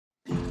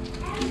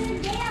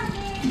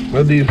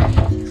Will do.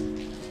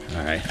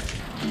 All right.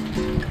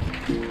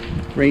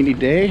 Rainy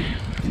day.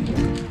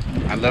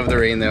 I love the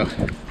rain though.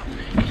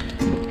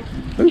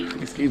 Ooh,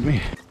 excuse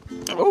me.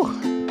 Oh,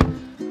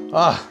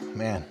 oh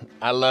man,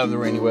 I love the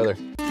rainy weather.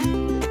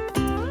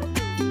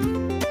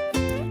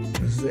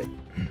 This is it.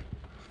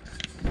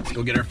 Let's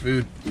go get our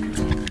food.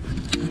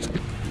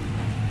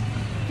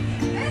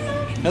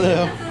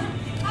 Hello.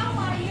 How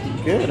are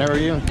you? Good, how are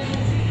you?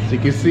 So you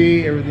can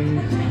see everything,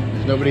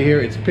 there's nobody here.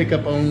 It's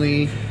pickup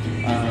only.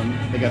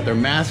 They got their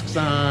masks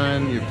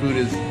on. Your food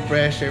is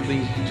fresh.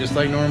 Everything's just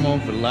like normal,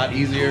 but a lot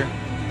easier.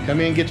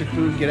 Come in, get your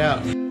food, get out.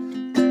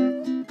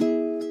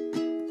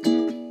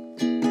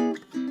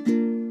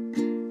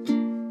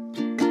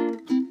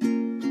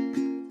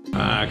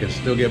 I can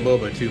still get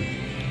boba too.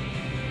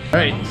 All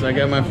right, so I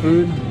got my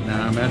food.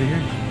 Now I'm out of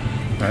here.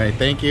 All right,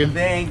 thank you.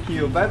 Thank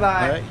you.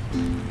 Bye-bye. All right,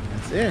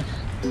 that's it.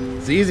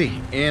 It's easy.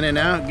 In and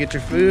out, get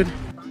your food.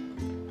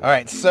 All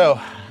right,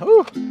 so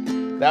whew,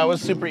 that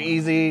was super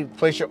easy.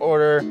 Place your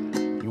order.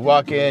 You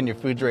walk in, your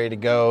food's ready to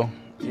go.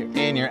 You're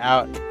in, you're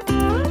out.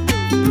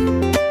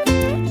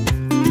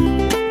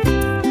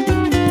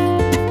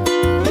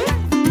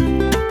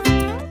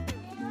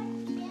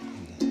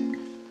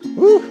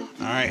 Woo.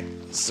 All right,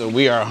 so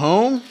we are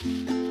home.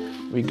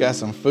 We got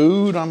some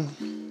food. I'm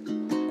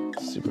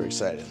super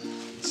excited.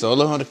 So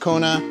Aloha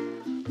Kona,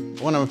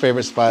 one of my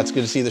favorite spots.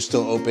 Good to see they're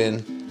still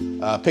open.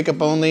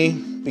 Pickup only,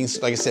 being,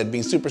 like I said,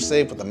 being super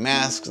safe with the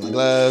masks and the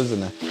gloves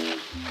and the,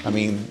 I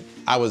mean,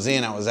 I was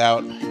in, I was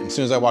out. And as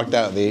soon as I walked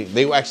out,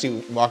 they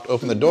actually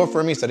opened the door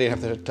for me, so I didn't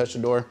have to touch the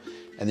door.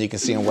 And you can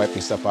see them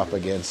wiping stuff off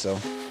again, so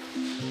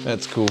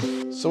that's cool.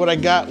 So what I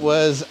got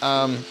was,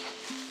 and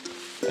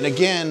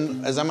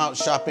again, as I'm out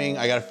shopping,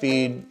 I gotta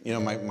feed, you know,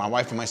 my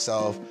wife and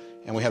myself,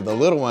 and we have the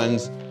little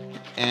ones.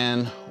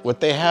 And what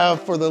they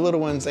have for the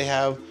little ones, they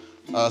have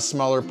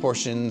smaller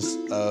portions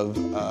of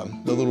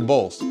the little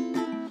bowls.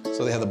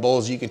 So they have the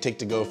bowls you can take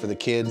to go for the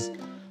kids.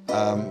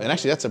 And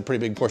actually that's a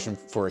pretty big portion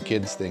for a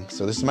kid's thing.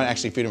 So this might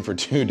actually feed them for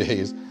 2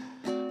 days.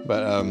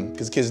 But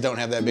because kids don't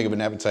have that big of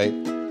an appetite,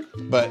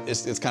 but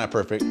it's kind of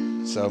perfect.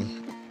 So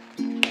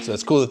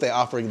it's cool that they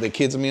offer the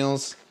kids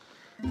meals.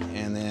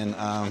 And then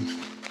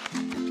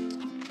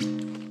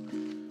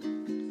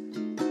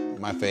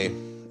my fave,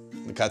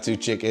 the katsu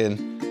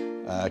chicken.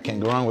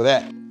 Can't go wrong with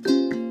that.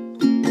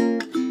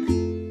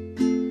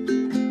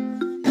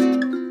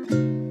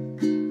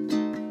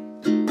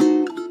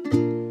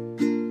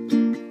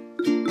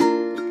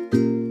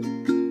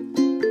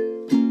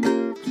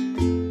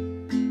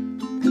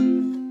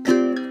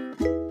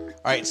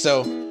 All right,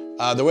 so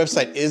the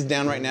website is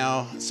down right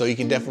now, so you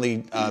can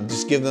definitely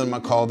just give them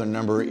a call. Their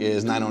number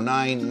is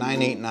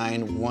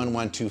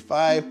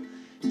 909-989-1125.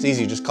 It's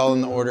easy, just call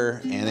in the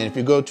order. And then if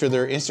you go to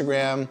their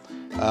Instagram,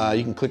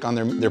 you can click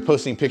on they're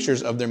posting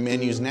pictures of their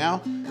menus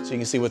now, so you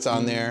can see what's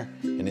on there,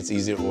 and it's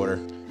easy to order.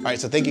 All right,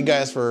 so thank you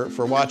guys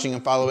for watching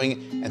and following,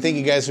 and thank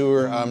you guys who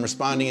are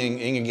responding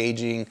and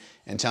engaging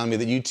and telling me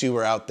that you too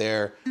are out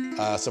there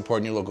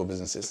supporting your local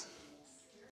businesses.